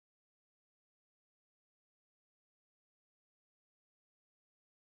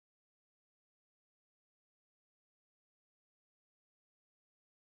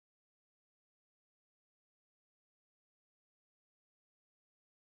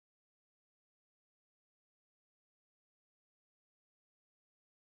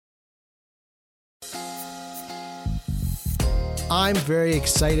I'm very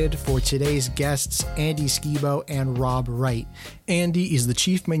excited for today's guests, Andy Skibo and Rob Wright. Andy is the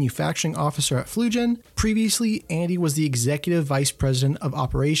Chief Manufacturing Officer at FluGen. Previously, Andy was the Executive Vice President of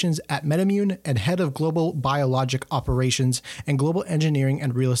Operations at MedImmune and Head of Global Biologic Operations and Global Engineering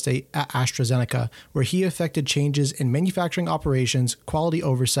and Real Estate at AstraZeneca, where he effected changes in manufacturing operations, quality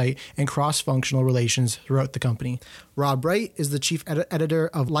oversight, and cross-functional relations throughout the company. Rob Wright is the Chief Editor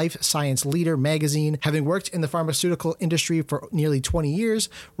of Life Science Leader magazine. Having worked in the pharmaceutical industry for nearly 20 years,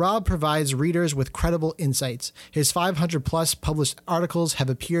 Rob provides readers with credible insights. His 500-plus published articles have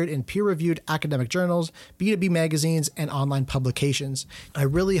appeared in peer-reviewed academic journals, B2B magazines, and online publications. I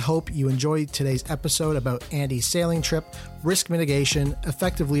really hope you enjoyed today's episode about Andy's sailing trip, risk mitigation,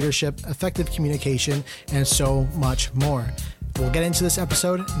 effective leadership, effective communication, and so much more. We'll get into this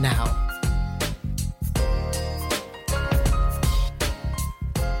episode now.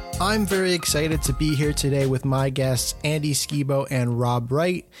 I'm very excited to be here today with my guests, Andy Skibo and Rob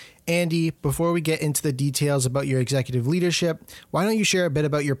Wright. Andy, before we get into the details about your executive leadership, why don't you share a bit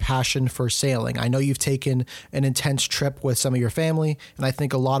about your passion for sailing? I know you've taken an intense trip with some of your family, and I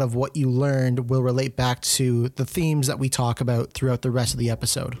think a lot of what you learned will relate back to the themes that we talk about throughout the rest of the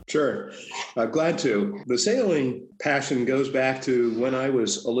episode. Sure. Glad to. The sailing passion goes back to when I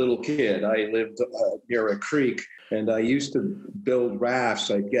was a little kid. I lived near a creek, and I used to build rafts.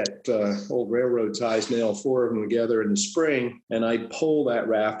 I'd get old railroad ties, nail four of them together in the spring, and I'd pull that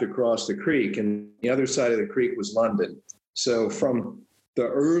raft across the creek. And the other side of the creek was London. So from the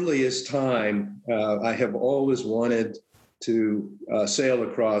earliest time, I have always wanted to sail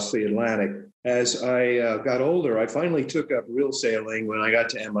across the Atlantic. As I got older, I finally took up real sailing when I got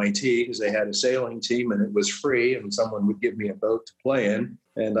to MIT because they had a sailing team and it was free and someone would give me a boat to play in.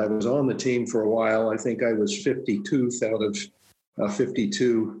 And I was on the team for a while. I think I was 52nd out of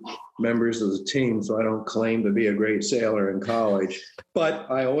 52 members of the team, so I don't claim to be a great sailor in college. But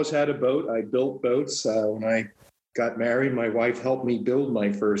I always had a boat. I built boats. When I got married, my wife helped me build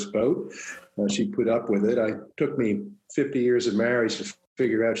my first boat. She put up with it. It took me 50 years of marriage to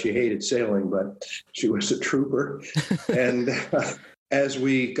figure out she hated sailing, but she was a trooper. And as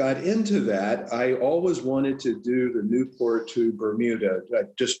we got into that, I always wanted to do the Newport to Bermuda. I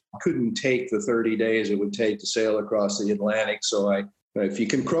just couldn't take the 30 days it would take to sail across the Atlantic. So if you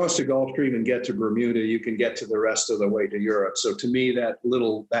can cross the Gulf Stream and get to Bermuda, you can get to the rest of the way to Europe. So to me, that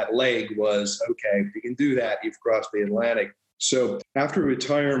leg was, okay, if you can do that, you've crossed the Atlantic. So after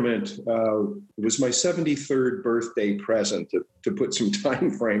retirement, it was my 73rd birthday present to put some time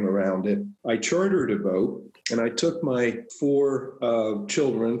frame around it. I chartered a boat and I took my four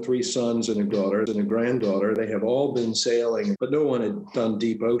children, 3 sons and a daughter and a granddaughter. They have all been sailing, but no one had done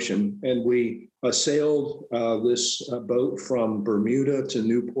deep ocean. And we sailed this boat from Bermuda to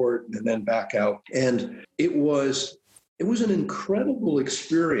Newport and then back out. And it was an incredible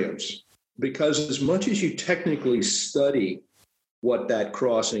experience because as much as you technically study what that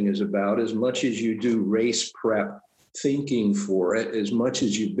crossing is about, as much as you do race prep thinking for it, as much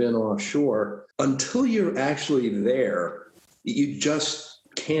as you've been offshore, until you're actually there, you just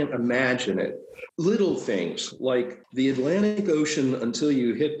can't imagine it. Little things like the Atlantic Ocean until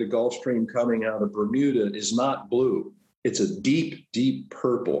you hit the Gulf Stream coming out of Bermuda is not blue. It's a deep, deep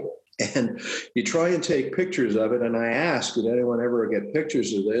purple. And you try and take pictures of it. And I asked, did anyone ever get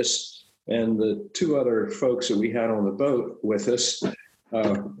pictures of this? And the 2 other folks that we had on the boat with us,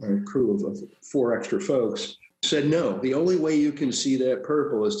 a crew of 4 extra folks, said, no, the only way you can see that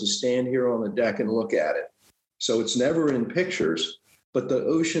purple is to stand here on the deck and look at it. So it's never in pictures, but the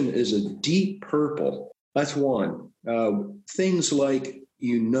ocean is a deep purple. That's one. Things like,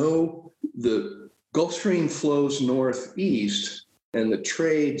 the Gulf Stream flows northeast and the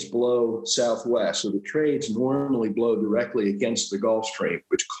trades blow southwest. So the trades normally blow directly against the Gulf Stream,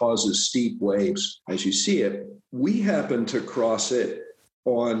 which causes steep waves as you see it. We happened to cross it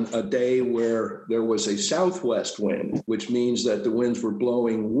on a day where there was a southwest wind, which means that the winds were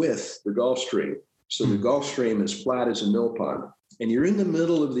blowing with the Gulf Stream. So the Gulf Stream is flat as a mill pond. And you're in the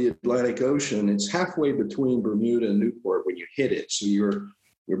middle of the Atlantic Ocean. It's halfway between Bermuda and Newport when you hit it. So you're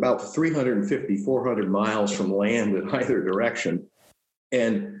about 350, 400 miles from land in either direction.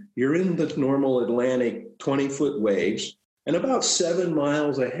 And you're in the normal Atlantic 20-foot waves. And about 7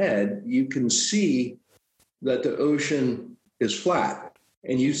 miles ahead, you can see that the ocean is flat.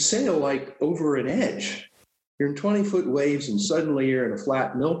 And you sail like over an edge. You're in 20-foot waves, and suddenly you're in a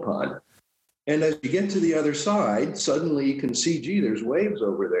flat mill pond. And as you get to the other side, suddenly you can see, gee, there's waves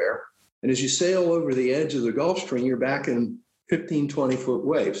over there. And as you sail over the edge of the Gulf Stream, you're back in 15, 20-foot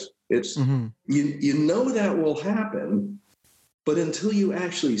waves. It's you know that will happen, but until you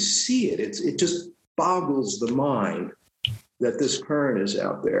actually see it, it just boggles the mind that this current is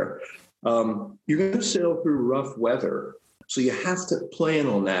out there. You're going to sail through rough weather, so you have to plan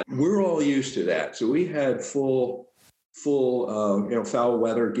on that. We're all used to that. So we had full foul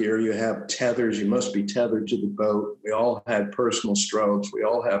weather gear. You have tethers. You must be tethered to the boat. We all had personal strokes. We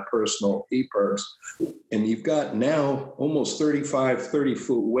all have personal EPIRBs. And you've got now almost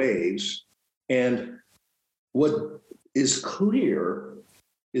 30-foot waves. And what is clear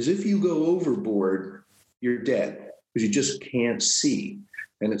is if you go overboard, you're dead because you just can't see.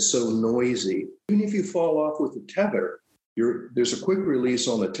 And it's so noisy. Even if you fall off with a tether, there's a quick release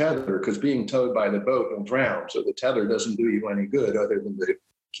on the tether because being towed by the boat will drown. So the tether doesn't do you any good other than to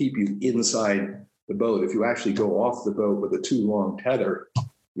keep you inside the boat. If you actually go off the boat with a too long tether,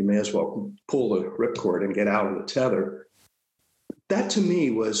 you may as well pull the ripcord and get out of the tether. That to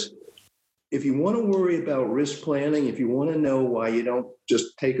me was, if you want to worry about risk planning, if you want to know why you don't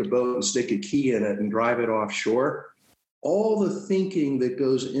just take a boat and stick a key in it and drive it offshore, all the thinking that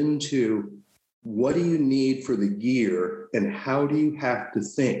goes into what do you need for the gear and how do you have to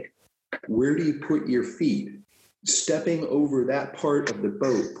think? Where do you put your feet? Stepping over that part of the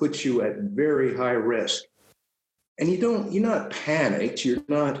boat puts you at very high risk. And you're not panicked, you're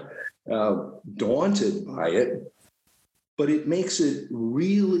not daunted by it, but it makes it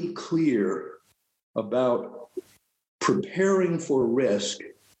really clear about preparing for risk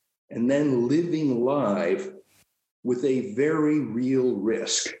and then living live with a very real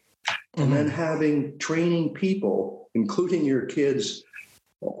risk. And then training people, including your kids.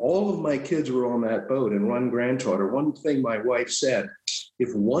 All of my kids were on that boat, and one granddaughter. One thing my wife said,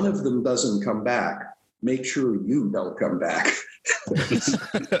 if one of them doesn't come back, make sure you don't come back.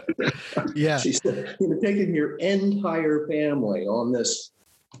 Yeah. She said, taking your entire family on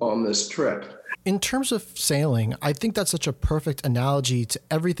this trip. In terms of sailing, I think that's such a perfect analogy to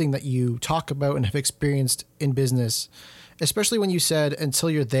everything that you talk about and have experienced in business, especially when you said until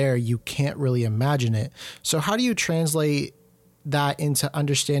you're there, you can't really imagine it. So how do you translate that into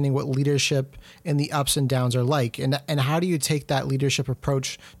understanding what leadership and the ups and downs are like? And how do you take that leadership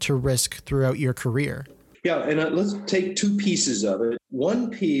approach to risk throughout your career? Yeah, and let's take two pieces of it.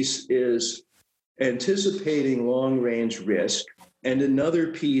 One piece is anticipating long-range risk, and another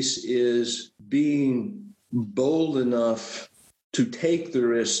piece is being bold enough to take the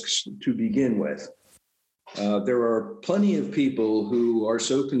risks to begin with. There are plenty of people who are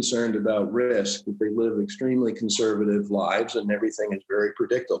so concerned about risk that they live extremely conservative lives and everything is very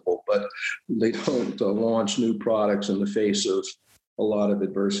predictable, but they don't launch new products in the face of a lot of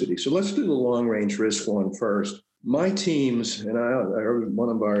adversity. So let's do the long-range risk one first. My teams, and one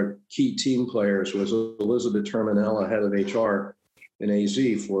of our key team players was Elizabeth Terminella, head of HR in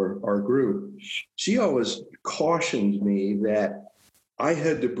AZ for our group. She always cautioned me that I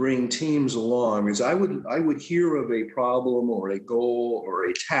had to bring teams along because I would hear of a problem or a goal or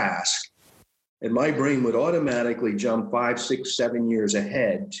a task, and my brain would automatically jump 5, 6, 7 years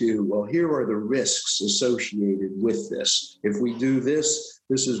ahead to, well, here are the risks associated with this. If we do this,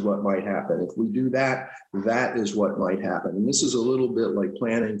 this is what might happen. If we do that, that is what might happen. And this is a little bit like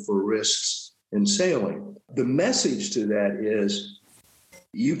planning for risks in sailing. The message to that is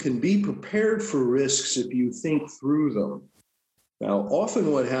you can be prepared for risks if you think through them. Now,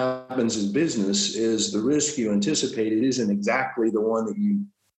 often what happens in business is the risk you anticipated isn't exactly the one that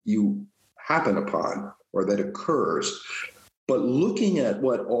you happen upon or that occurs. But looking at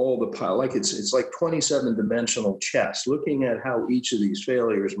what all the it's like 27-dimensional chess, looking at how each of these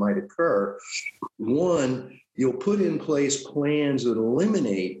failures might occur. One, you'll put in place plans that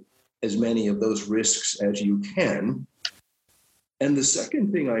eliminate as many of those risks as you can. And the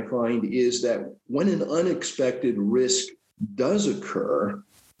second thing I find is that when an unexpected risk does occur,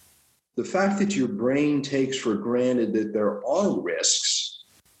 the fact that your brain takes for granted that there are risks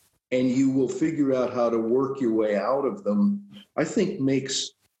and you will figure out how to work your way out of them, I think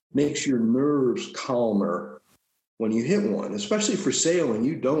makes your nerves calmer when you hit one. Especially for sailing,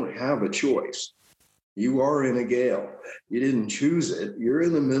 you don't have a choice. You are in a gale. You didn't choose it. You're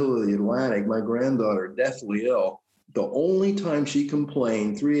in the middle of the Atlantic. My granddaughter, deathly ill. The only time she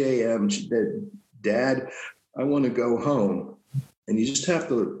complained, 3 a.m., she said, "Dad, I want to go home." And you just have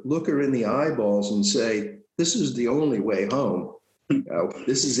to look her in the eyeballs and say, this is the only way home.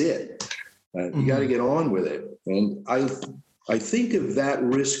 This is it. You got to get on with it. And I think of that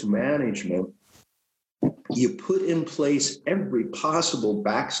risk management. You put in place every possible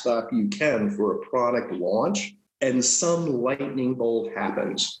backstop you can for a product launch, and some lightning bolt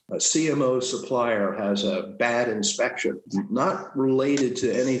happens. A CMO supplier has a bad inspection, not related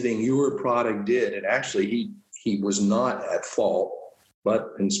to anything your product did. And actually, he was not at fault,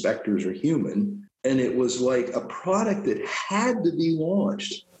 but inspectors are human. and it was like a product that had to be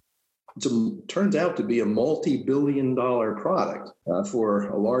launched. It turns out to be a multi-billion-dollar product for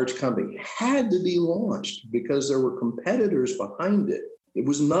a large company. It had to be launched because there were competitors behind it. It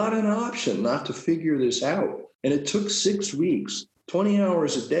was not an option not to figure this out. And it took 6 weeks, 20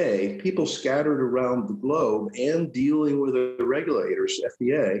 hours a day, people scattered around the globe and dealing with the regulators,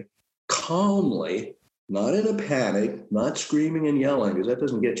 FDA, calmly, not in a panic, not screaming and yelling, because that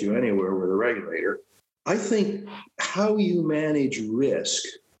doesn't get you anywhere with a regulator. I think how you manage risk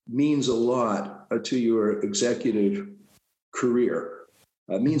means a lot to your executive career.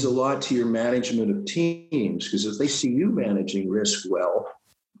 It means a lot to your management of teams, because if they see you managing risk well,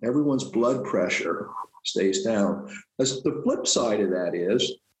 everyone's blood pressure stays down. As the flip side of that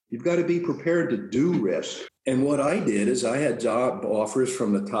is, you've got to be prepared to do risk. And what I did is I had job offers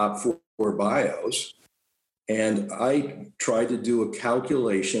from the top four bios, and I tried to do a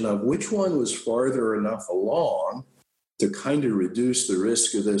calculation of which one was farther enough along to kind of reduce the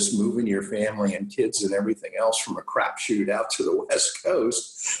risk of this moving your family and kids and everything else from a crapshoot out to the West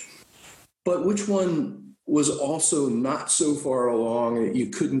Coast, but which one was also not so far along that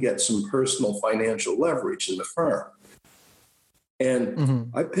you couldn't get some personal financial leverage in the firm.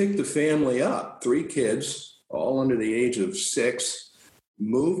 And I picked the family up, 3 kids, all under the age of 6,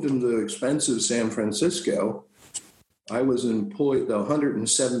 moved into expensive San Francisco. I was employed, the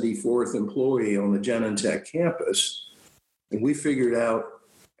 174th employee on the Genentech campus. And we figured out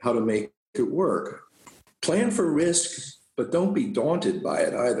how to make it work. Plan for risk, but don't be daunted by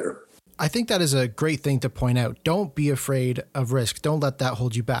it either. I think that is a great thing to point out. Don't be afraid of risk. Don't let that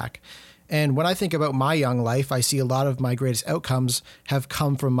hold you back. And when I think about my young life, I see a lot of my greatest outcomes have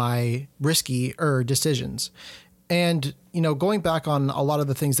come from my riskier decisions. And, going back on a lot of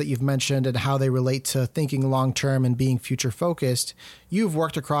the things that you've mentioned and how they relate to thinking long-term and being future-focused, you've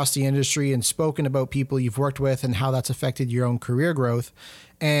worked across the industry and spoken about people you've worked with and how that's affected your own career growth.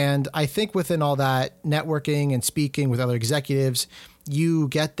 And I think within all that networking and speaking with other executives, you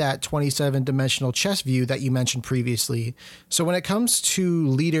get that 27-dimensional chess view that you mentioned previously. So when it comes to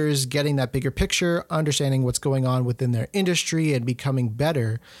leaders getting that bigger picture, understanding what's going on within their industry and becoming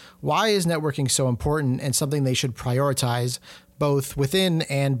better, why is networking so important and something they should prioritize both within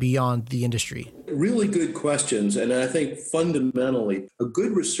and beyond the industry? Really good questions. And I think fundamentally, a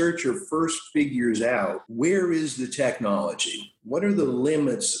good researcher first figures out, where is the technology? What are the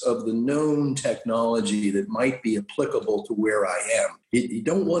limits of the known technology that might be applicable to where I am? You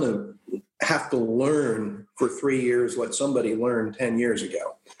don't want to have to learn for 3 years what somebody learned 10 years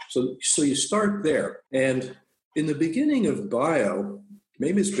ago. So you start there. And in the beginning of bio,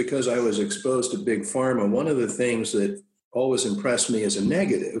 maybe it's because I was exposed to big pharma, one of the things that always impressed me as a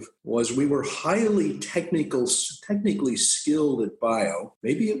negative was we were highly technically skilled at bio.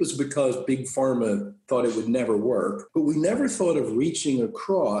 Maybe it was because big pharma thought it would never work, but we never thought of reaching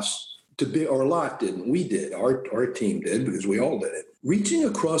across to be, or a lot didn't. We did. Our team did, because we all did it. Reaching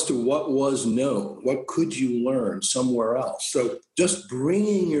across to what was known, what could you learn somewhere else? So just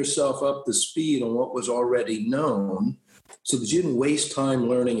bringing yourself up to speed on what was already known, so that you didn't waste time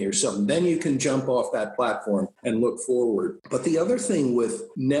learning yourself. And then you can jump off that platform and look forward. But the other thing with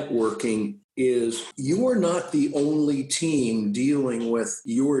networking is you are not the only team dealing with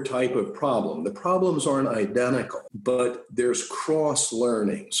your type of problem. The problems aren't identical, but there's cross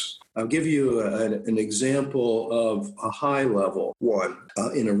learnings. I'll give you an example of a high level one.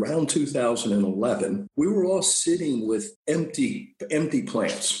 In around 2011, we were all sitting with empty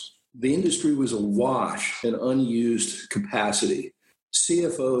plants. The industry was awash in unused capacity.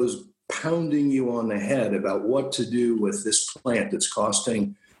 CFOs pounding you on the head about what to do with this plant that's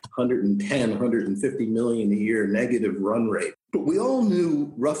costing 110, 150 million a year negative run rate. But we all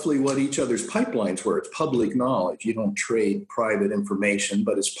knew roughly what each other's pipelines were. It's public knowledge. You don't trade private information,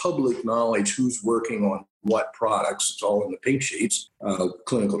 but it's public knowledge who's working on what products. It's all in the pink sheets.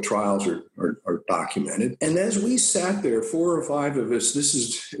 Clinical trials are documented. And as we sat there, 4 or 5 of us, this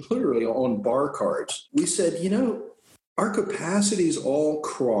is literally on bar cards, we said, our capacities all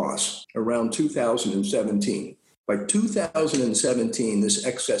cross around 2017. By 2017, this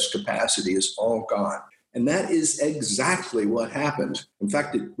excess capacity is all gone. And that is exactly what happened. In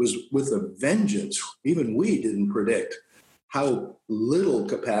fact, it was with a vengeance. Even we didn't predict how little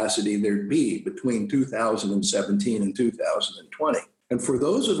capacity there'd be between 2017 and 2020. And for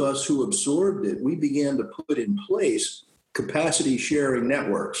those of us who absorbed it, we began to put in place capacity sharing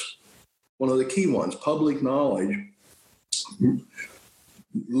networks. One of the key ones, public knowledge,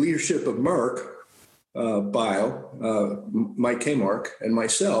 leadership of Merck, Mike Kmark and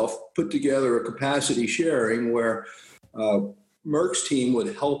myself put together a capacity sharing where Merck's team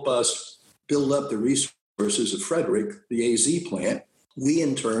would help us build up the resources of Frederick, the AZ plant. We,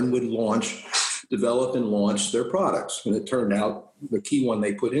 in turn, would develop and launch their products. And it turned out the key one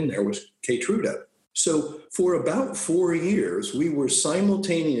they put in there was Keytruda. So for about 4 years, we were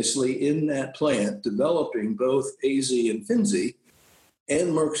simultaneously in that plant developing both AZ and Finzi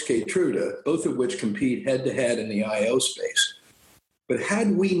and Merck's Keytruda, both of which compete head-to-head in the IO space. But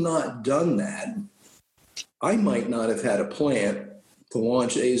had we not done that, I might not have had a plant to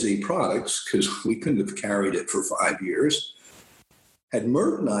launch AZ products because we couldn't have carried it for 5 years. Had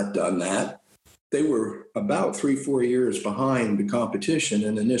Merck not done that, they were about 3-4 years behind the competition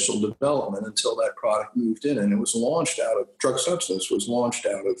in initial development until that product moved in, and it was launched out of drug substance, was launched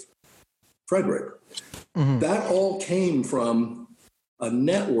out of Frederick. Mm-hmm. That all came from a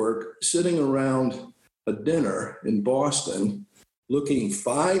network sitting around a dinner in Boston, looking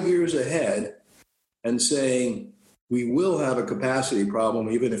 5 years ahead and saying, we will have a capacity problem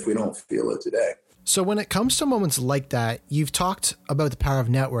even if we don't feel it today. So when it comes to moments like that, you've talked about the power of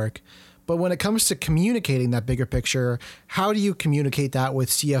network. But when it comes to communicating that bigger picture, how do you communicate that with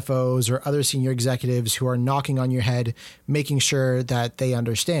CFOs or other senior executives who are knocking on your head, making sure that they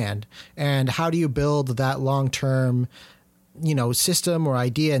understand? And how do you build that long-term, system or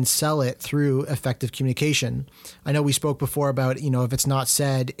idea and sell it through effective communication? I know we spoke before about, if it's not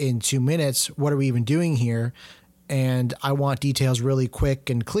said in 2 minutes, what are we even doing here? And I want details really quick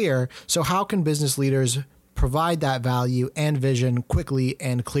and clear. So how can business leaders provide that value and vision quickly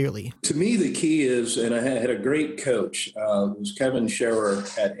and clearly? To me, the key is, and I had a great coach, it was Kevin Scherer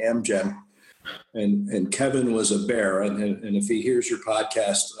at Amgen. And Kevin was a bear. And if he hears your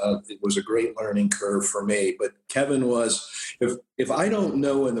podcast, it was a great learning curve for me. But Kevin was, if I don't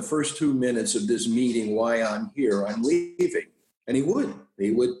know in the first 2 minutes of this meeting why I'm here, I'm leaving. And he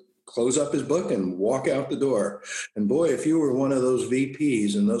would close up his book and walk out the door. And boy, if you were one of those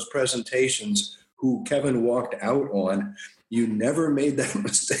VPs in those presentations who Kevin walked out on, you never made that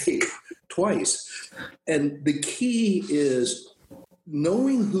mistake twice. And the key is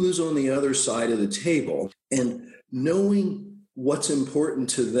knowing who's on the other side of the table and knowing what's important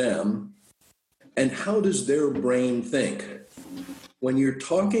to them and how does their brain think. When you're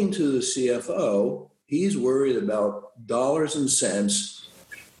talking to the CFO, he's worried about dollars and cents,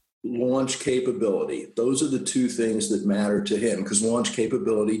 launch capability. Those are the two things that matter to him because launch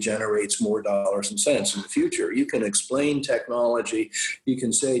capability generates more dollars and cents in the future. You can explain technology. You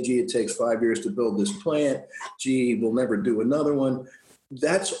can say, gee, it takes 5 years to build this plant. Gee, we'll never do another one.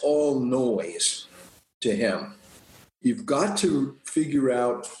 That's all noise to him. You've got to figure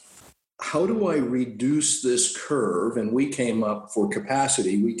out, how do I reduce this curve? And we came up for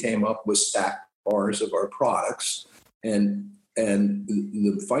capacity. We came up with stacked bars of our products, and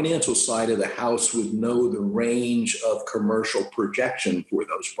the financial side of the house would know the range of commercial projection for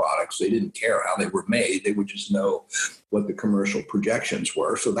those products. They didn't care how they were made. They would just know what the commercial projections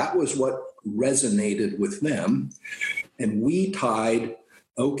were. So that was what resonated with them. And we tied,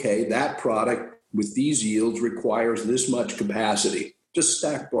 okay, that product with these yields requires this much capacity. Just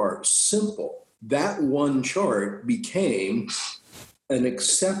stack bars, simple. That one chart became an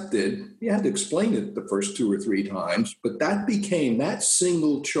accepted, you had to explain it the first 2 or 3 times, but that became, that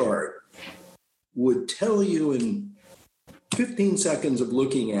single chart would tell you in 15 seconds of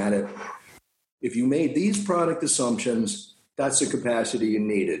looking at it, if you made these product assumptions, that's the capacity you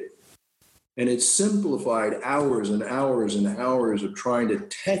needed. And it simplified hours and hours and hours of trying to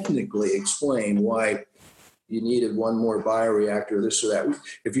technically explain why you needed one more bioreactor, this or that.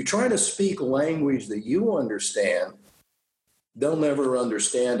 If you're trying to speak a language that you understand, they'll never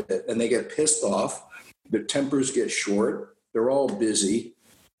understand it, and they get pissed off. Their tempers get short. They're all busy.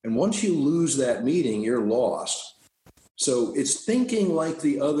 And once you lose that meeting, you're lost. So it's thinking like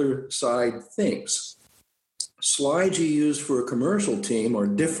the other side thinks. Slides you use for a commercial team are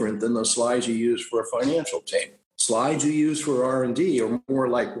different than the slides you use for a financial team. Slides you use for R&D are more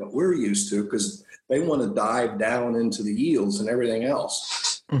like what we're used to because they want to dive down into the yields and everything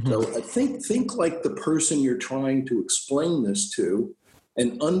else. Mm-hmm. So I think like the person you're trying to explain this to,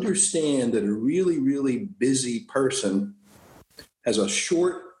 and understand that a really, really busy person has a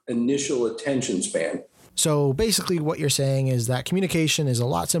short initial attention span. So basically what you're saying is that communication is a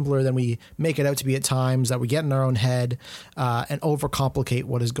lot simpler than we make it out to be at times, that we get in our own head and overcomplicate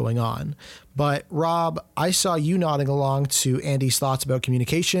what is going on. But Rob, I saw you nodding along to Andy's thoughts about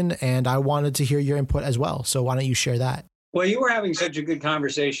communication, and I wanted to hear your input as well. So why don't you share that? Well, you were having such a good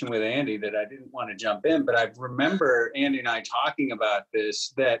conversation with Andy that I didn't want to jump in, but I remember Andy and I talking about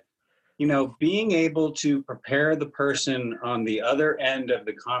this, that, being able to prepare the person on the other end of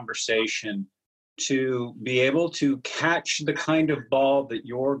the conversation to be able to catch the kind of ball that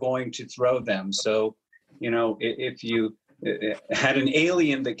you're going to throw them. So, if you had an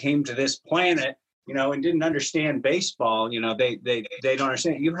alien that came to this planet, and didn't understand baseball, they don't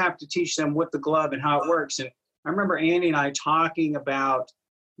understand. You have to teach them with the glove and how it works. And I remember Andy and I talking about,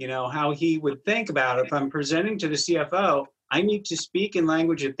 how he would think about it. If I'm presenting to the CFO, I need to speak in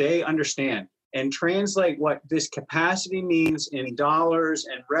language that they understand and translate what this capacity means in dollars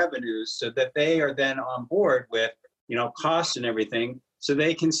and revenues so that they are then on board with, costs and everything so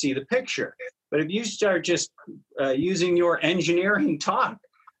they can see the picture. But if you start just using your engineering talk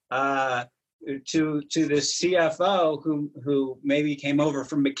to the CFO who maybe came over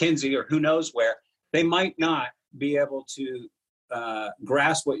from McKinsey or who knows where, they might not be able to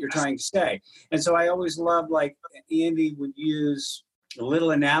grasp what you're trying to say. And so I always love, like, Andy would use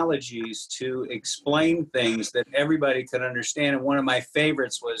little analogies to explain things that everybody could understand. And one of my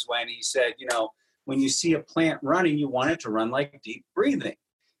favorites was when he said, when you see a plant running, you want it to run like deep breathing.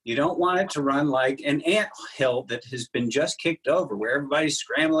 You don't want it to run like an anthill that has been just kicked over, where everybody's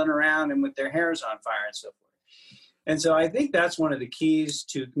scrambling around and with their hairs on fire and so forth. And so I think that's one of the keys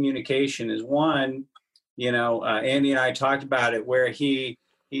to communication is one, Andy and I talked about it, where he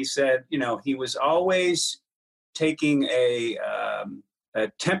said, he was always taking a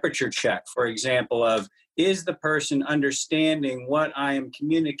temperature check, for example, of, is the person understanding what I am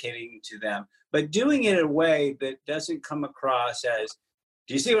communicating to them, but doing it in a way that doesn't come across as,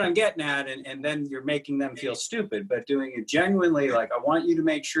 do you see what I'm getting at? And then you're making them feel stupid, but doing it genuinely, like, I want you to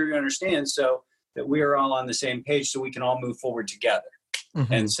make sure you understand so that we are all on the same page so we can all move forward together.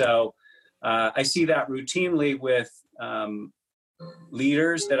 Mm-hmm. And so I see that routinely with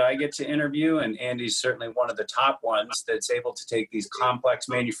leaders that I get to interview, and Andy's certainly one of the top ones that's able to take these complex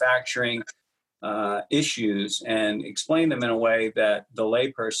manufacturing issues and explain them in a way that the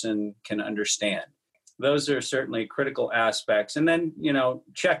layperson can understand. Those are certainly critical aspects. And then,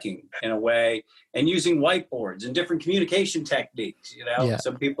 checking in a way and using whiteboards and different communication techniques.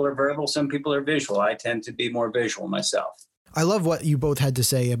 Some people are verbal, some people are visual. I tend to be more visual myself. I love what you both had to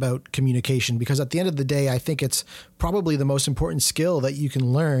say about communication, because at the end of the day, I think it's probably the most important skill that you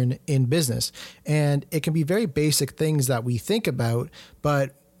can learn in business. And it can be very basic things that we think about,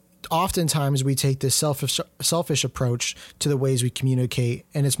 but oftentimes we take this selfish approach to the ways we communicate.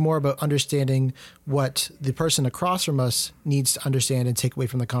 And it's more about understanding what the person across from us needs to understand and take away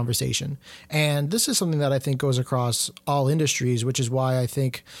from the conversation. And this is something that I think goes across all industries, which is why I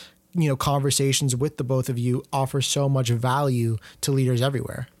think conversations with the both of you offer so much value to leaders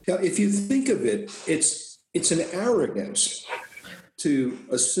everywhere. Yeah, if you think of it, it's an arrogance to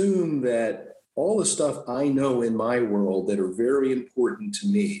assume that all the stuff I know in my world that are very important to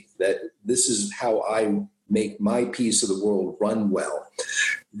me, that this is how I make my piece of the world run well,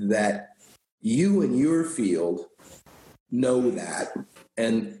 that you in your field know that,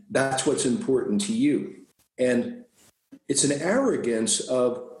 and that's what's important to you. And it's an arrogance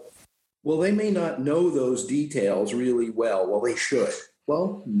of, well, they may not know those details really well. Well, they should.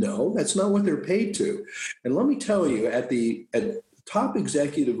 Well, no, that's not what they're paid to. And let me tell you, at the top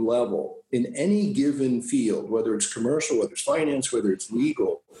executive level in any given field, whether it's commercial, whether it's finance, whether it's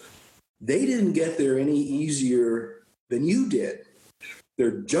legal, they didn't get there any easier than you did.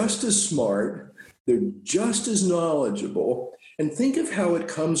 They're just as smart. They're just as knowledgeable. And think of how it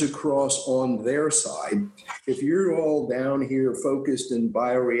comes across on their side. If you're all down here focused in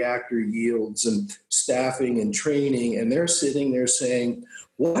bioreactor yields and staffing and training, and they're sitting there saying,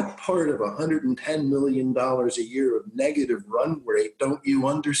 what part of $110 million a year of negative run rate don't you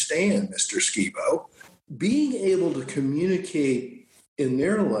understand, Mr. Skibo? Being able to communicate in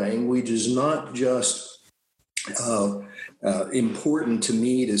their language is not just important to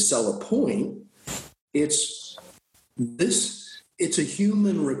me to sell a point. It's a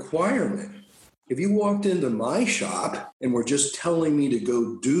human requirement. If you walked into my shop and were just telling me to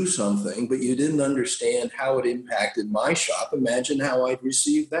go do something, but you didn't understand how it impacted my shop, imagine how I'd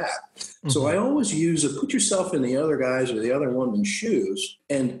receive that. Mm-hmm. So I always put yourself in the other guy's or the other woman's shoes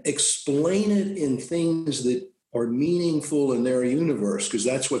and explain it in things that are meaningful in their universe, because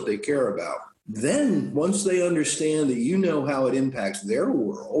that's what they care about. Then once they understand that you know how it impacts their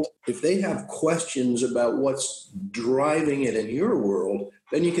world, if they have questions about what's driving it in your world,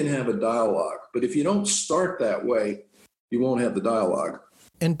 then you can have a dialogue. But if you don't start that way, you won't have the dialogue.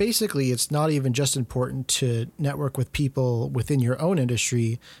 And basically, it's not even just important to network with people within your own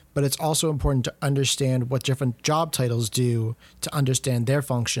industry, but it's also important to understand what different job titles do to understand their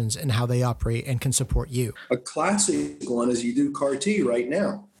functions and how they operate and can support you. A classic one is you do CAR-T right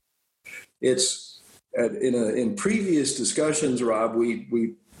now. It's in previous discussions, Rob,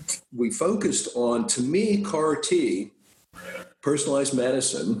 we we focused on, to me, CAR T, personalized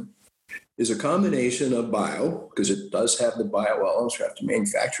medicine, is a combination of bio, because it does have the bioelements, you have to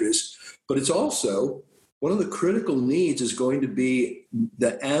manufacture this, but it's also one of the critical needs is going to be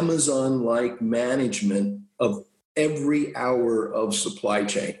the Amazon-like management of every hour of supply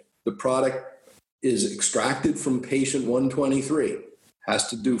chain. The product is extracted from patient 123, has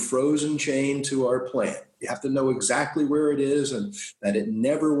to do frozen chain to our plant. You have to know exactly where it is and that it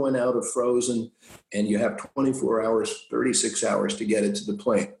never went out of frozen, and you have 24 hours, 36 hours to get it to the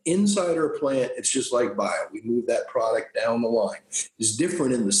plant. Inside our plant, it's just like bio. We move that product down the line. It's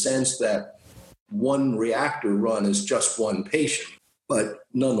different in the sense that one reactor run is just one patient, but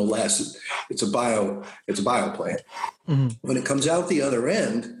nonetheless, it's a bio plant. Mm-hmm. When it comes out the other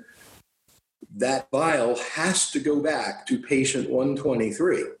end, that vial has to go back to patient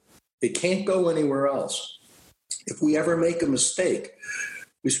 123. It can't go anywhere else. If we ever make a mistake,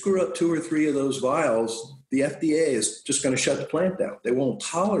 we screw up 2 or 3 of those vials, the FDA is just going to shut the plant down. They won't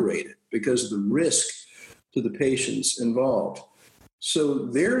tolerate it because of the risk to the patients involved. So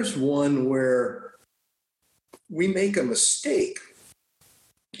there's one where we make a mistake.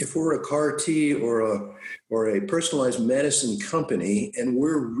 If we're a CAR T or a personalized medicine company and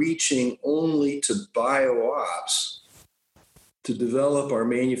we're reaching only to bio-ops to develop our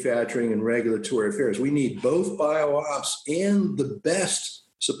manufacturing and regulatory affairs, we need both bio-ops and the best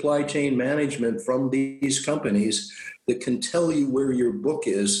supply chain management from these companies that can tell you where your book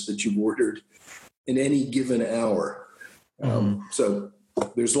is that you've ordered in any given hour. So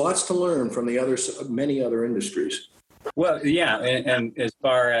there's lots to learn from many other industries. Well, yeah, and as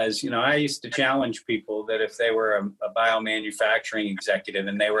far as, I used to challenge people that if they were a biomanufacturing executive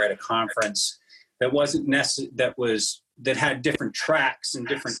and they were at a conference that wasn't that had different tracks and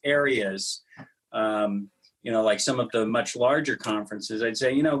different areas, like some of the much larger conferences, I'd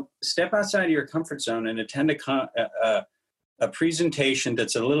say, step outside of your comfort zone and attend a presentation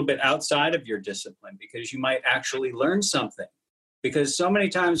that's a little bit outside of your discipline, because you might actually learn something. Because so many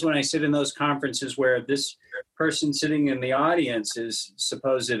times when I sit in those conferences where this person sitting in the audience is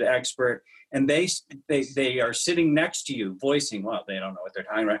supposed expert, and they are sitting next to you voicing, well, they don't know what they're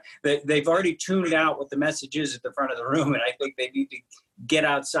talking about. They've already tuned out what the message is at the front of the room, and I think they need to get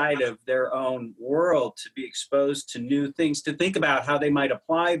outside of their own world to be exposed to new things, to think about how they might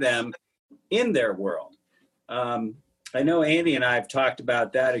apply them in their world. I know Andy and I have talked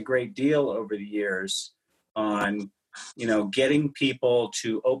about that a great deal over the years on getting people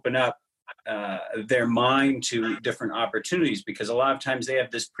to open up their mind to different opportunities, because a lot of times they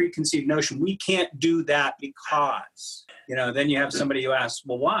have this preconceived notion, we can't do that because, then you have somebody who asks,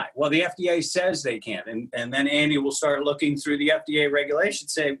 well, why? Well, the FDA says they can't. And then Andy will start looking through the FDA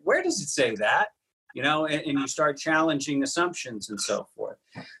regulations, say, where does it say that? And you start challenging assumptions and so forth.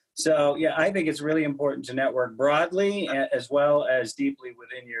 So, yeah, I think it's really important to network broadly as well as deeply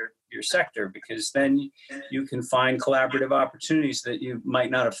within your sector, because then you can find collaborative opportunities that you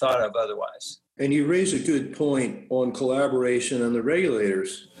might not have thought of otherwise. And you raise a good point on collaboration and the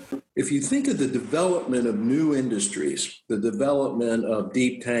regulators. If you think of the development of new industries, the development of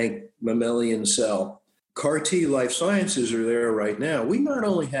deep tank mammalian cell, CAR T life sciences are there right now. We not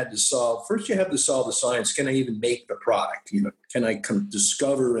only had to first you have to solve the science. Can I even make the product? Can I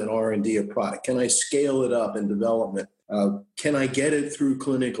discover an R&D a product? Can I scale it up in development? Can I get it through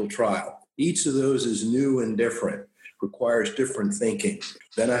clinical trial? Each of those is new and different, requires different thinking.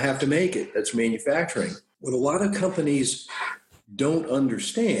 Then I have to make it. That's manufacturing. What a lot of companies don't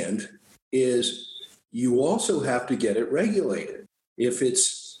understand is you also have to get it regulated. If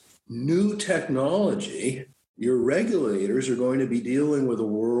it's new technology, your regulators are going to be dealing with a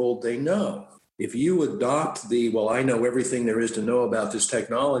world they know. If you adopt I know everything there is to know about this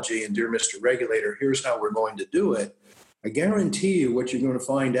technology, and dear Mr. Regulator, here's how we're going to do it, I guarantee you what you're going to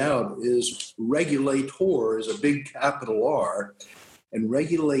find out is regulator is a big capital R, and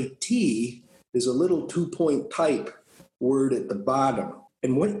regulate T is a little 2-point type word at the bottom.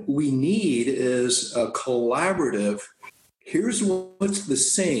 And what we need is a collaborative. Here's what's the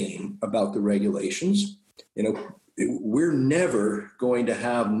same about the regulations. We're never going to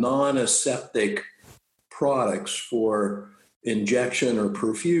have non-aseptic products for injection or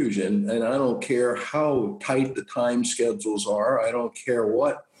perfusion. And I don't care how tight the time schedules are. I don't care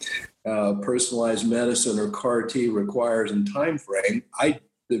what personalized medicine or CAR T requires in time frame.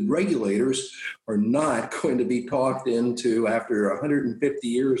 The regulators are not going to be talked into, after 150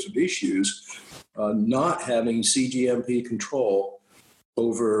 years of issues, not having CGMP control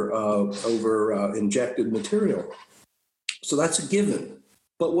over injected material. So that's a given.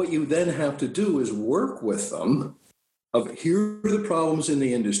 But what you then have to do is work with them of here are the problems in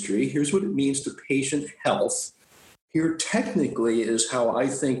the industry. Here's what it means to patient health. Here technically is how I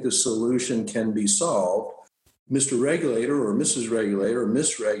think the solution can be solved. Mr. Regulator or Mrs. Regulator or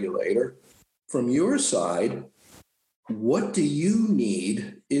Miss Regulator, from your side, what do you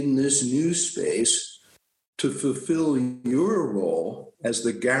need in this new space to fulfill your role as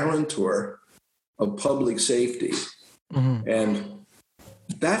the guarantor of public safety? Mm-hmm. And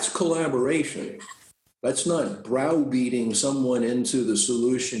that's collaboration. That's not browbeating someone into the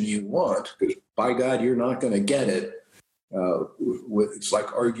solution you want, because by God, you're not going to get it. It's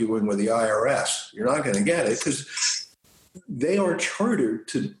like arguing with the IRS. You're not going to get it because they are chartered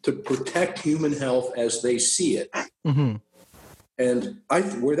to protect human health as they see it. Mm-hmm. And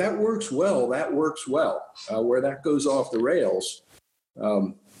where that works well, that works well. Where that goes off the rails,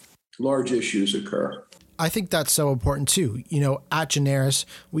 large issues occur. I think that's so important too. At Generis,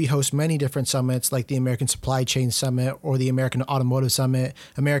 we host many different summits like the American Supply Chain Summit or the American Automotive Summit,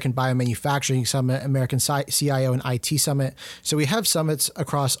 American Biomanufacturing Summit, American CIO and IT Summit. So we have summits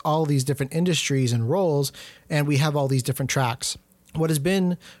across all these different industries and roles, and we have all these different tracks. What has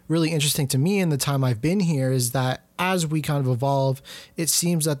been really interesting to me in the time I've been here is that as we kind of evolve, it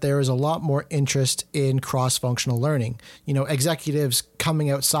seems that there is a lot more interest in cross-functional learning. Executives coming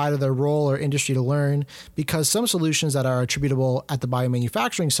outside of their role or industry to learn, because some solutions that are attributable at the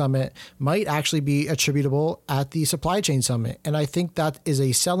Biomanufacturing Summit might actually be attributable at the Supply Chain Summit. And I think that is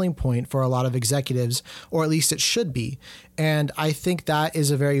a selling point for a lot of executives, or at least it should be. And I think that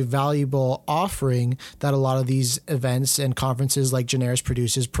is a very valuable offering that a lot of these events and conferences like Generis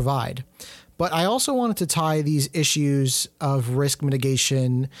produces provide. But I also wanted to tie these issues of risk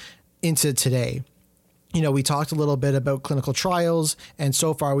mitigation into today. We talked a little bit about clinical trials, and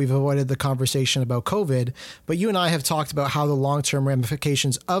so far we've avoided the conversation about COVID, but you and I have talked about how the long-term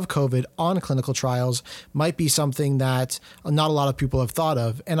ramifications of COVID on clinical trials might be something that not a lot of people have thought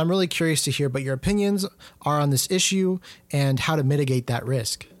of. And I'm really curious to hear what your opinions are on this issue and how to mitigate that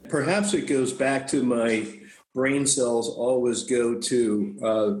risk. Perhaps it goes back to my brain cells always go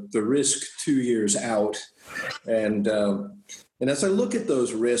to the risk 2 years out. And as I look at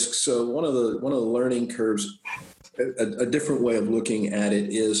those risks, so one of the learning curves, a different way of looking at it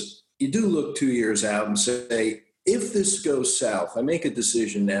is you do look 2 years out and say, if this goes south, I make a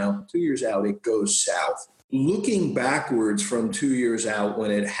decision now, 2 years out, it goes south. Looking backwards from 2 years out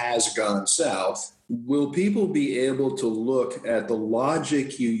when it has gone south, will people be able to look at the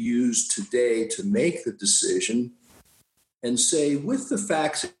logic you use today to make the decision and say, with the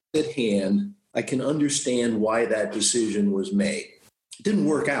facts at hand, I can understand why that decision was made? It didn't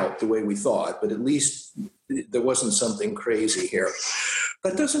work out the way we thought, but at least there wasn't something crazy here.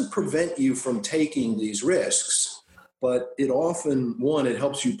 That doesn't prevent you from taking these risks, but it often, it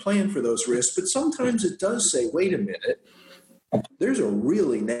helps you plan for those risks, but sometimes it does say, wait a minute, there's a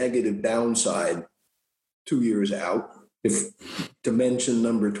really negative downside 2 years out if dimension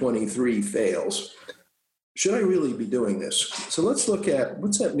number 23 fails. Should I really be doing this? So let's look at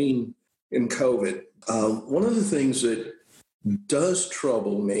what's that mean in COVID. One of the things that does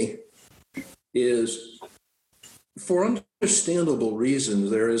trouble me is, for understandable reasons,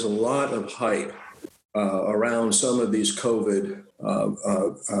 there is a lot of hype around some of these COVID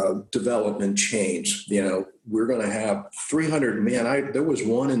development change. We're going to have 300, there was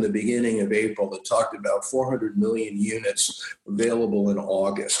one in the beginning of April that talked about 400 million units available in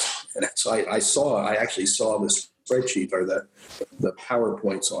August. And so I actually saw this spreadsheet or the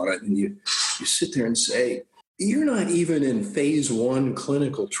PowerPoints on it. And you sit there and say, you're not even in phase 1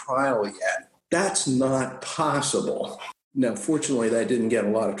 clinical trial yet. That's not possible. Now, fortunately, that didn't get a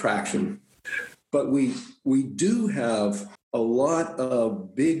lot of traction. But we do have a lot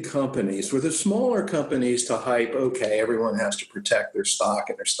of big companies. For the smaller companies to hype, okay, everyone has to protect their stock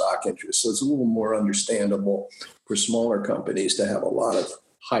and their stock interest. So it's a little more understandable for smaller companies to have a lot of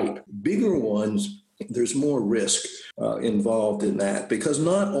hype. Bigger ones, there's more risk involved in that, because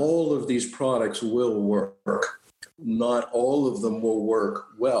not all of these products will work. Not all of them will work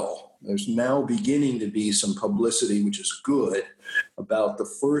well. There's now beginning to be some publicity, which is good, about the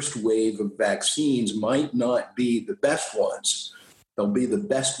first wave of vaccines might not be the best ones. They'll be the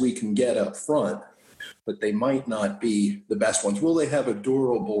best we can get up front, but they might not be the best ones. Will they have a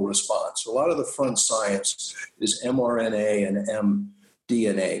durable response? A lot of the front science is mRNA and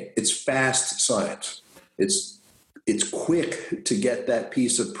mDNA. It's fast science. It's quick to get that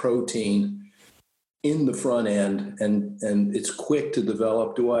piece of protein in the front end, and it's quick to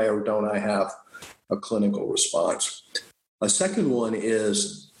develop, do I or don't I have a clinical response? A second one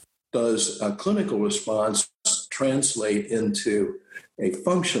is, does a clinical response translate into a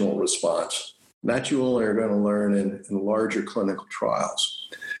functional response? That you only are going to learn in larger clinical trials.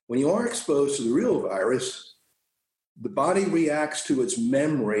 When you are exposed to the real virus, the body reacts to its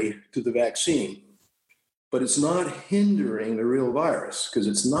memory to the vaccine, but it's not hindering the real virus because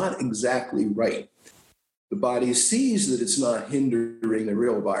it's not exactly right. The body sees that it's not hindering the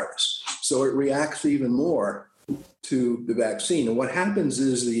real virus, so it reacts even more to the vaccine. And what happens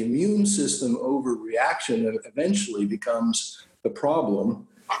is the immune system overreaction eventually becomes the problem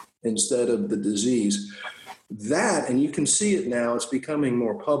instead of the disease. That, and you can see it now, it's becoming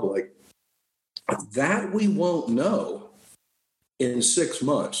more public, that we won't know in 6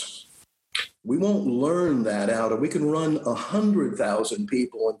 months. We won't learn that out. We can run 100,000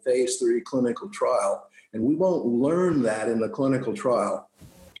 people in phase 3 clinical trial, and we won't learn that in the clinical trial.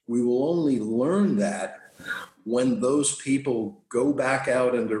 We will only learn that when those people go back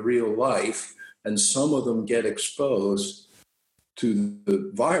out into real life and some of them get exposed to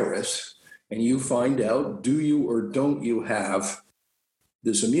the virus, and you find out, do you or don't you have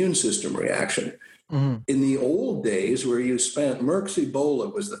this immune system reaction? Mm-hmm. In the old days where you spent, Merck's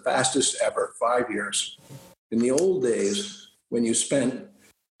Ebola was the fastest ever, 5 years. In the old days, when you spent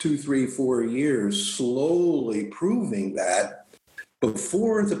 2, 3, 4 years slowly proving that,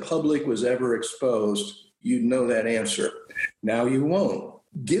 before the public was ever exposed, you'd know that answer. Now you won't.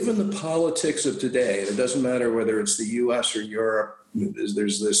 Given the politics of today, it doesn't matter whether it's the US or Europe,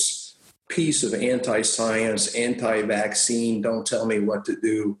 there's this piece of anti-science, anti-vaccine, don't tell me what to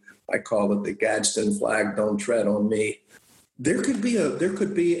do. I call it the Gadsden flag, don't tread on me. There could be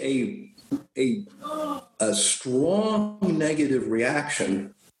a strong negative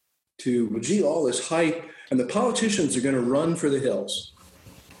reaction to, gee, all this hype, and the politicians are going to run for the hills.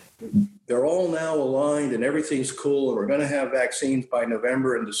 They're all now aligned and everything's cool, and we're going to have vaccines by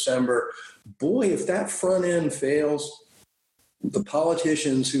November and December. Boy, if that front end fails, the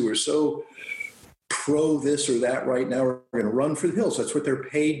politicians who are so pro this or that right now are going to run for the hills. That's what they're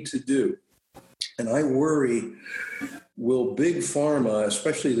paid to do. And I worry, will big pharma,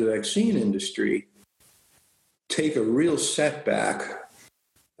 especially the vaccine industry, take a real setback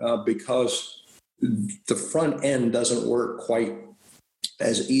because the front end doesn't work quite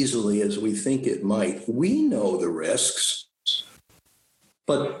as easily as we think it might. We know the risks,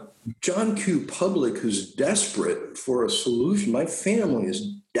 but John Q. Public, who's desperate for a solution, my family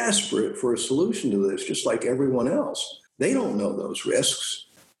is desperate for a solution to this, just like everyone else. They don't know those risks.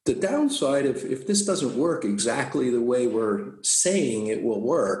 The downside, if this doesn't work exactly the way we're saying it will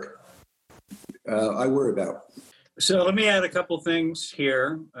work, I worry about. So let me add a couple things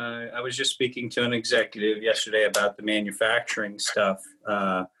here. I was just speaking to an executive yesterday about the manufacturing stuff.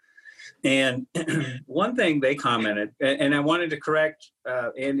 And one thing they commented, and I wanted to correct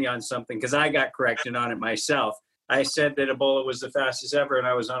Andy on something because I got corrected on it myself. I said that Ebola was the fastest ever, and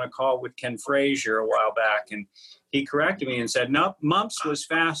I was on a call with Ken Frazier a while back, and he corrected me and said, no, mumps was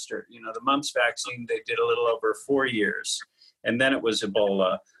faster. You know, the mumps vaccine, they did a little over 4 years, and then it was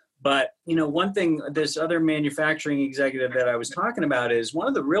Ebola. But, you know, one thing, this other manufacturing executive that I was talking about is one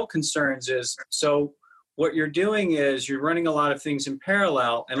of the real concerns is, so what you're doing is you're running a lot of things in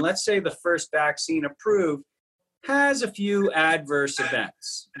parallel. And let's say the first vaccine approved has a few adverse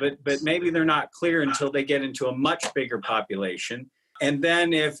events, but maybe they're not clear until they get into a much bigger population. And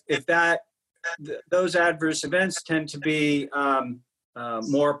then if those adverse events tend to be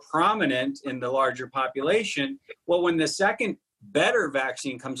more prominent in the larger population, well, when the second better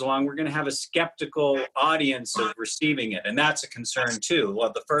vaccine comes along, we're going to have a skeptical audience of receiving it. And that's a concern too.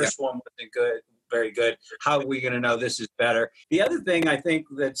 Well, the first one wasn't good, very good. How are we going to know this is better? The other thing I think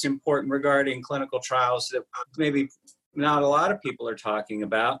that's important regarding clinical trials that maybe not a lot of people are talking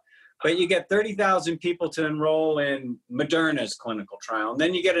about, but you get 30,000 people to enroll in Moderna's clinical trial. And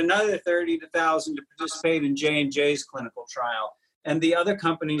then you get another 30,000 to participate in J&J's clinical trial and the other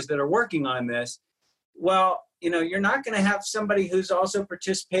companies that are working on this. Well, you know, you're not going to have somebody who's also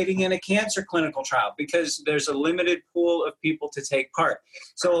participating in a cancer clinical trial because there's a limited pool of people to take part.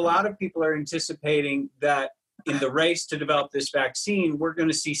 So a lot of people are anticipating that in the race to develop this vaccine, we're going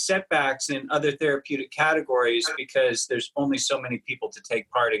to see setbacks in other therapeutic categories because there's only so many people to take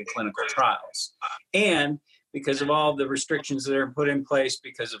part in clinical trials. And because of all the restrictions that are put in place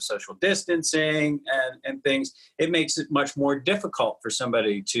because of social distancing and things, it makes it much more difficult for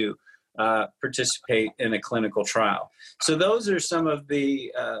somebody to participate in a clinical trial. So those are some of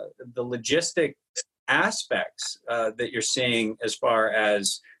the logistic aspects that you're seeing as far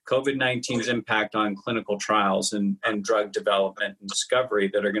as COVID-19's impact on clinical trials and drug development and discovery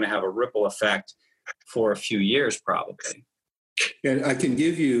that are going to have a ripple effect for a few years probably. And I can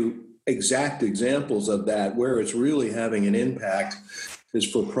give you exact examples of that where it's really having an impact. is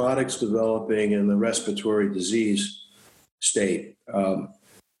for products developing in the respiratory disease state.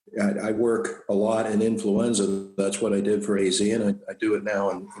 I work a lot in influenza. That's what I did for AZ, and I do it now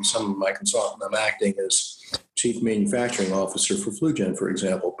in some of my consulting. I'm acting as chief manufacturing officer for FluGen, for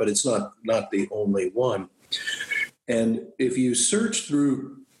example, but it's not the only one. And if you search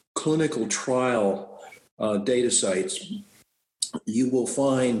through clinical trial data sites, you will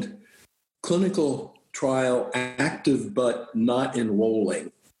find clinical trial active but not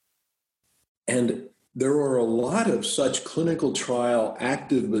enrolling. And there are a lot of such clinical trial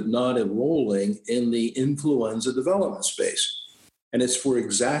active but not enrolling in the influenza development space. And it's for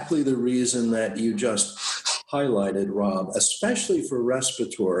exactly the reason that you just highlighted, Rob, especially for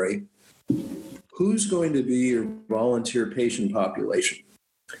respiratory. Who's going to be your volunteer patient population?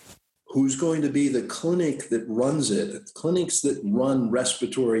 Who's going to be the clinic that runs it? Clinics that run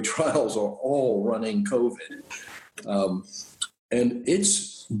respiratory trials are all running COVID. And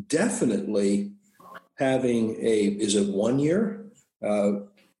it's definitely having is it 1 year? A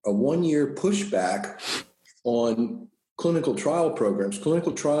 1 year pushback on clinical trial programs,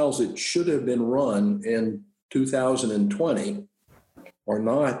 clinical trials that should have been run in 2020 are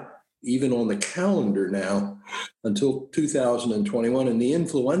not even on the calendar now until 2021. In the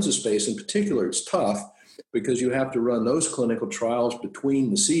influenza space in particular, it's tough because you have to run those clinical trials between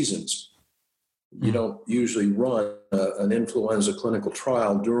the seasons. You don't usually run an influenza clinical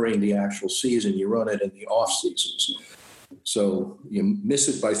trial during the actual season. You run it in the off seasons. So you miss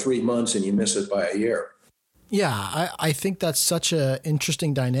it by 3 months and you miss it by a year. Yeah, I think that's such an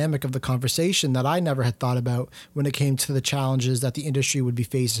interesting dynamic of the conversation that I never had thought about when it came to the challenges that the industry would be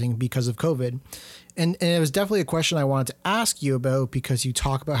facing because of COVID. And it was definitely a question I wanted to ask you about because you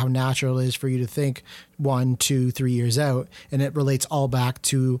talk about how natural it is for you to think 1, 2, 3 years out. And it relates all back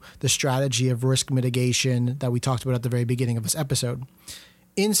to the strategy of risk mitigation that we talked about at the very beginning of this episode.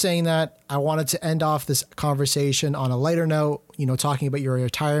 In saying that, I wanted to end off this conversation on a lighter note, talking about your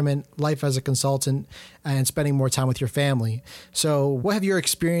retirement, life as a consultant, and spending more time with your family. So what have your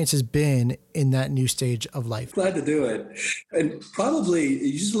experiences been in that new stage of life? Glad to do it. And probably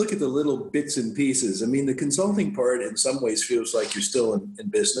you just look at the little bits and pieces. I mean, the consulting part in some ways feels like you're still in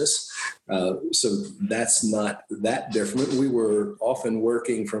business. So that's not that different. We were often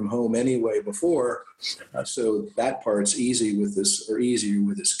working from home anyway before. So that part's easier with this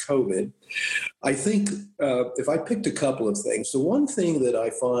COVID. I think if I picked a couple of things, the one thing that I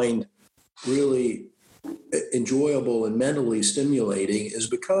find really enjoyable and mentally stimulating is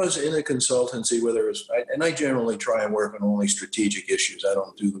because in a consultancy, and I generally try and work on only strategic issues. I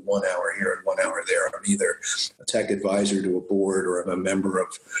don't do the 1 hour here and 1 hour there. I'm either a tech advisor to a board or I'm a member of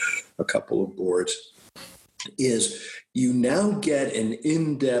a couple of boards, is you now get an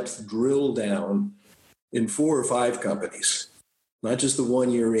in-depth drill down in 4 or 5 companies, not just the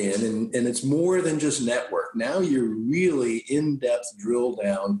one you're in. And it's more than just network. Now you're really in-depth drill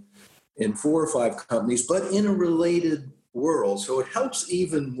down in 4 or 5 companies, but in a related world. So it helps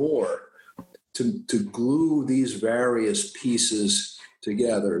even more to glue these various pieces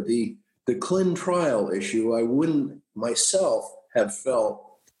together. The clin trial issue, I wouldn't myself have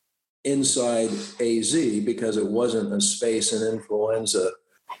felt inside AZ because it wasn't a space in influenza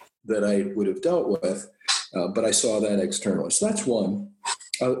that I would have dealt with. But I saw that externally. So that's one.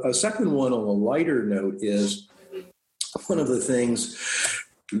 A second one on a lighter note is one of the things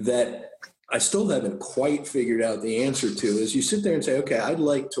that I still haven't quite figured out the answer to is you sit there and say, okay, I'd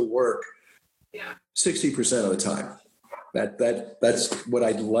like to work 60% of the time. That's what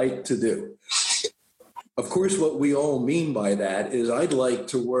I'd like to do. Of course, what we all mean by that is I'd like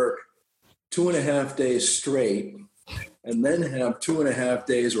to work 2.5 days straight and then have 2.5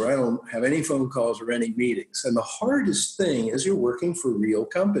 days where I don't have any phone calls or any meetings. And the hardest thing is you're working for real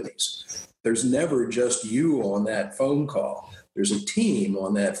companies. There's never just you on that phone call. There's a team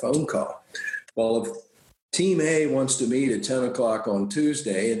on that phone call. Well, if Team A wants to meet at 10 o'clock on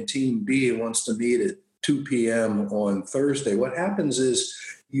Tuesday and Team B wants to meet at 2 p.m. on Thursday, what happens is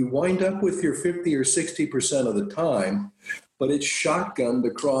you wind up with your 50 or 60% of the time, but it's shotgunned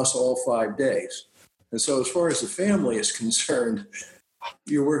across all 5 days. And so as far as the family is concerned,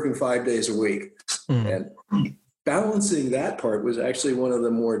 you're working 5 days a week. And balancing that part was actually one of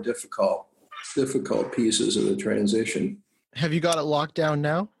the more difficult pieces of the transition. Have you got it locked down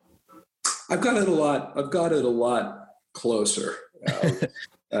now? I've got it a lot closer.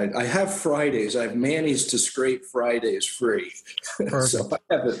 I have Fridays. I've managed to scrape Fridays free. So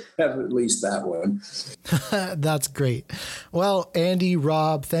I have at least that one. That's great. Well, Andy,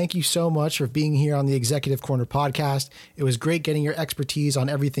 Rob, thank you so much for being here on the Executive Corner podcast. It was great getting your expertise on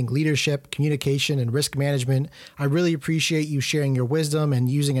everything leadership, communication, and risk management. I really appreciate you sharing your wisdom and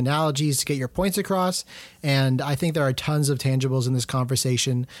using analogies to get your points across. And I think there are tons of tangibles in this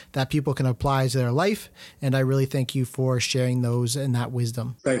conversation that people can apply to their life. And I really thank you for sharing those and that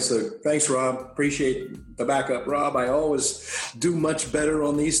wisdom. Thanks, Luke. Thanks, Rob. Appreciate the backup. Rob, I always do much better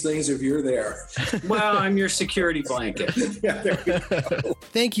on these things if you're there. Well, I'm your security blanket. Yeah, there we go.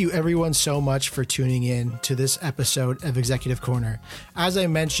 Thank you, everyone, so much for tuning in to this episode of Executive Corner. As I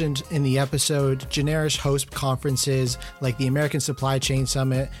mentioned in the episode, Generis hosts conferences like the American Supply Chain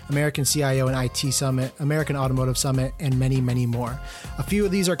Summit, American CIO and IT Summit, American Automotive Summit, and many, many more. A few of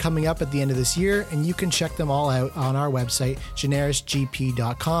these are coming up at the end of this year, and you can check them all out on our website,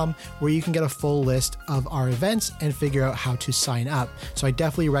 generisgp.com, where you can get a full list of our events and figure out how to sign up. So I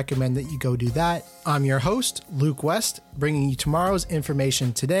definitely recommend that you go do that. I'm your host, Luke West, bringing you tomorrow's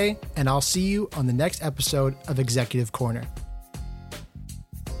information today, and I'll see you on the next episode of Executive Corner.